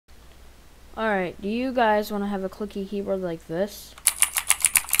Alright, do you guys want to have a clicky keyboard like this?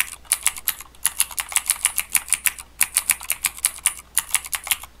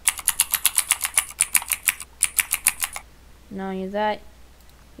 Not only that,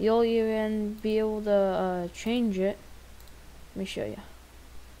 you'll even be able to change it. Let me show you.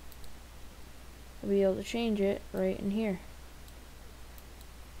 You'll be able to change it right in here.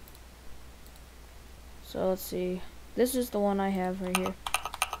 So let's see. This is the one I have right here.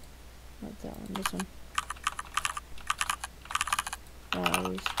 Not that one, this one. No, at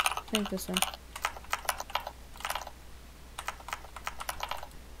least. I think this one.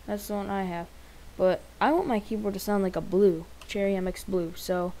 That's the one I have. But I want my keyboard to sound like a blue. Cherry MX Blue.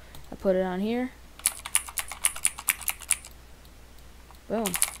 So I put it on here. Boom.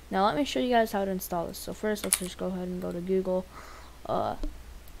 Now let me show you guys how to install this. So first, let's just go ahead and go to Google.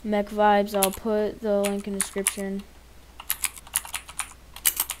 Mech Vibes. I'll put the link in the description.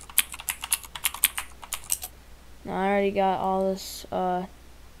 Now I already got all this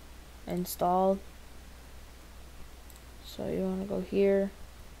installed. So you want to go here,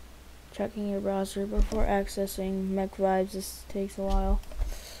 checking your browser before accessing Mech Vibes. This takes a while.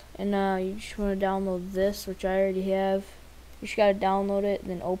 And you just want to download this, which I already have. You just gotta download it,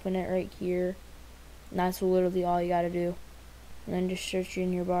 then open it right here. And that's literally all you gotta do. And then just search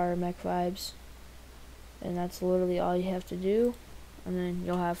in your bar Mech Vibes. And that's literally all you have to do. And then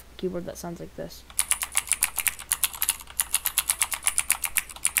you'll have a keyboard that sounds like this.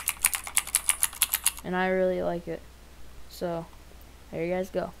 And I really like it. So, there you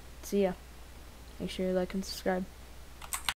guys go. See ya. Make sure you like and subscribe.